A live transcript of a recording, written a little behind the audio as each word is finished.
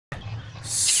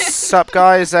What's up,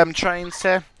 guys? Trains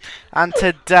here, and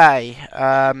today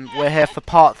we're here for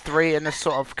part 3 in this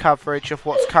sort of coverage of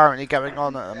what's currently going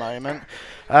on at the moment.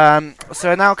 So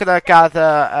we're now going to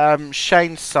gather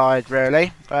Shane's side,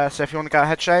 really. So if you want to go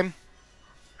ahead, Shane.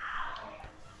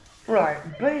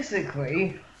 Right,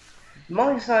 basically,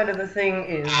 my side of the thing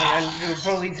is, and Andrew will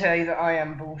probably tell you that I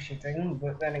am bullshitting,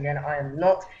 but then again, I am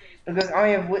not, because I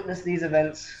have witnessed these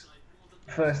events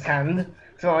firsthand,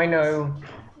 so I know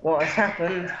what has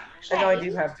happened, and I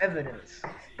do have evidence.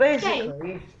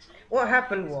 Basically, what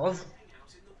happened was,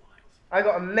 I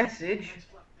got a message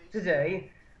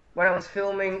today when I was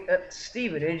filming at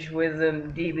Stevenage with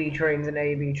DB trains and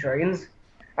AB trains.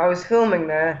 I was filming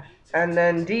there, and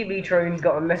then DB trains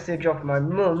got a message off my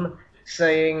mum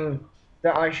saying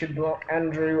that I should block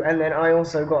Andrew, and then I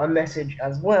also got a message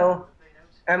as well.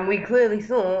 And we clearly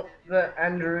thought that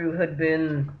Andrew had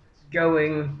been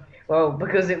going, well,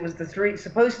 because it was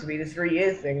supposed to be the 3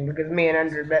 year thing, because me and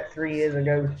Andrew met 3 years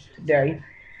ago today.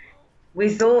 We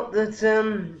thought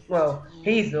that, well,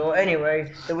 he thought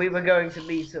anyway, that we were going to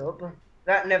meet up.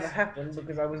 That never happened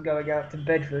because I was going out to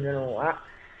Bedford and all that.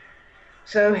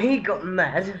 So he got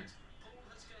mad.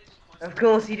 Of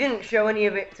course, he didn't show any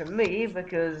of it to me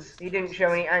because he didn't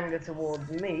show any anger towards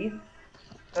me.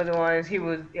 Otherwise,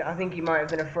 I think he might have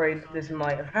been afraid that this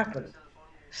might have happened.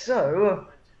 So,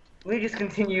 we just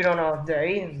continued on our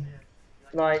day.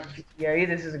 Like, yay,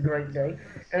 this is a great day.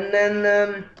 And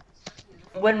then,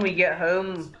 when we get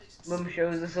home, Mum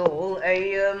shows us all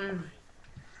a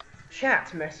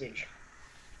chat message,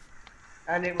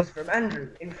 and it was from Andrew.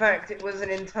 In fact, it was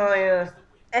an entire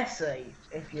essay,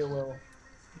 if you will,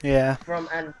 from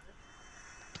Andrew,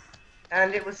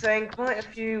 and it was saying quite a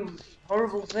few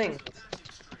horrible things.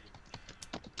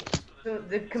 So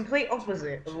the complete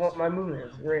opposite of what my mum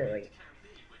is, really.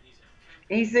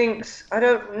 He thinks, I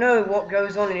don't know what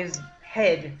goes on in his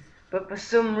head, but for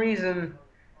some reason,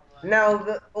 now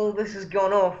that all this has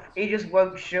gone off, he just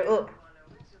won't shut up.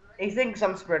 He thinks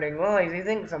I'm spreading lies. He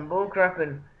thinks I'm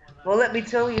bullcrapping. Well, let me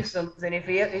tell you something. If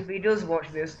he does watch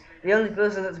this, the only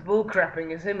person that's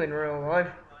bullcrapping is him in real life.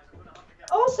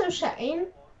 Also, Shane,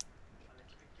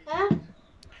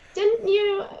 didn't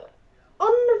you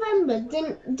on November?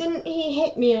 Didn't he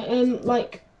hit me?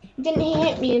 Didn't he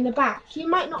hit me in the back? You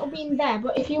might not have been there,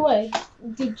 but if you were,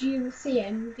 did you see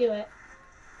him do it?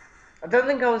 I don't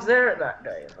think I was there at that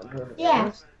day. If I'm perfectly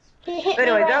honest. He hit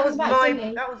anyway, me right that in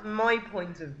the back, was my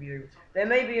point of view. There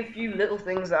may be a few little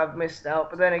things that I've missed out,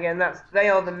 but then again, they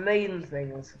are the main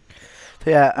things.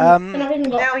 Yeah.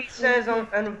 Now he says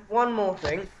and one more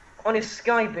thing. On his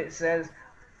Skype, it says,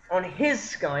 on his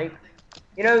Skype,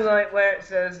 you know, like where it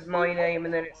says my name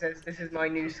and then it says this is my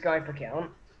new Skype account.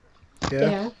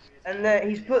 Yeah. And then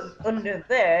he's put under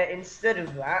there instead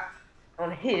of that.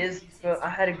 On his, but I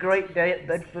had a great day at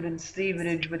Bedford and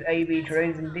Stevenage with AB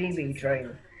trains and DB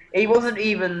trains. He wasn't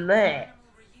even there.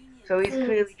 So he's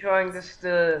clearly trying to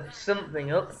stir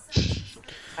something up. He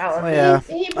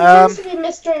pretends to be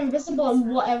Mr. Invisible and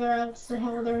whatever else the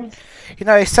hell there is. You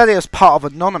know, he said he was part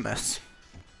of Anonymous.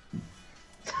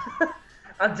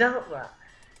 I doubt that.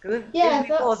 Because if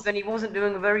he was, then he wasn't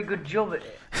doing a very good job at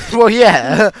it. Well,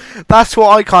 yeah, that's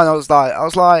what I kind of was like. I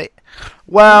was like,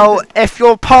 well, if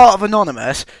you're part of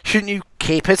Anonymous, shouldn't you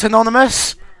keep it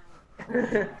anonymous?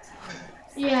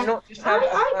 Yeah,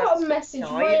 I got a message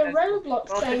via Roblox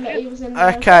saying that he was in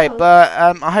there. Okay, but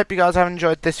I hope you guys have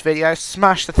enjoyed this video.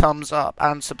 Smash the thumbs up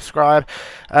and subscribe.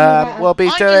 We'll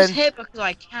be doing. I'm just here because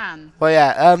I can. Well,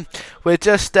 yeah,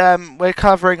 we're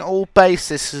covering all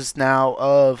bases now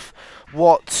of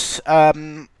what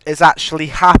is actually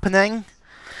happening.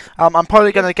 I'm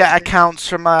probably going to get accounts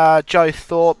from Joe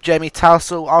Thorpe, Jamie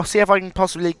Tassel. I'll see if I can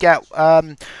possibly get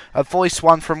a voice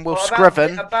one from Will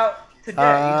Scriven. About today,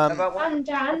 about what happened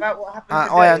today.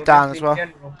 I am Dan as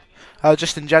well.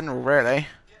 Just in general, really.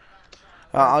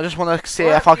 I just want to see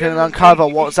if I can uncover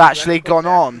what's actually gone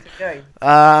on.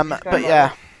 But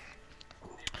yeah.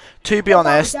 To be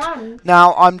honest,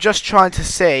 now I'm just trying to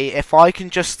see if I can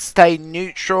just stay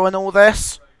neutral in all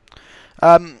this.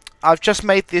 I've just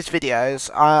made these videos.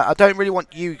 I don't really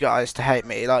want you guys to hate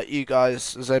me, like you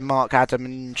guys, as in Mark, Adam,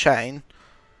 and Shane.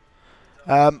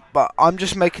 But I'm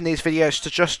just making these videos to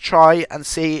just try and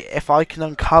see if I can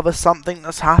uncover something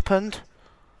that's happened.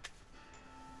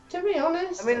 To be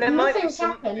honest, I mean, nothing's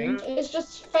happened. It's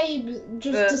just Fabe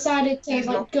just decided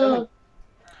to go.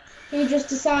 He just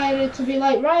decided to be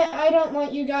like, right, I don't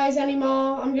like you guys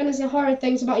anymore. I'm gonna say horrid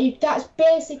things about you. That's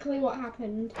basically what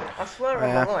happened. I swear on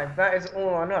my life, that is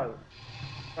all I know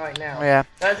right now. Yeah.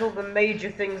 That's all the major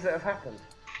things that have happened.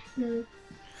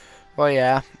 Well,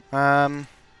 yeah.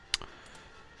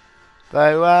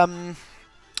 Though,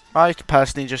 I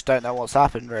personally just don't know what's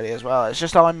happened really as well. It's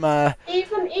just I'm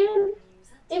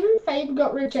Even Fabe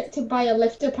got rejected by a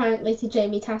lift apparently to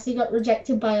Jamie Tassie got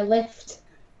rejected by a lift.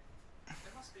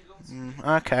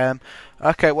 Okay.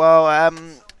 Okay. Well,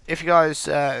 if you guys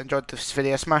enjoyed this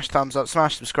video, smash thumbs up,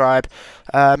 smash subscribe,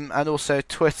 and also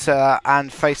Twitter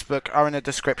and Facebook are in the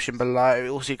description below.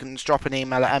 Also, you can drop an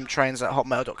email at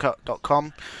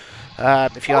mtrains@hotmail.com.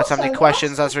 If you guys have any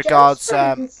questions as regards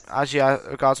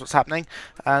what's happening,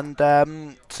 and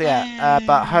so yeah.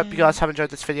 But I hope you guys have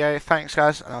enjoyed this video. Thanks,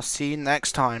 guys, and I'll see you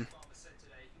next time.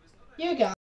 You guys.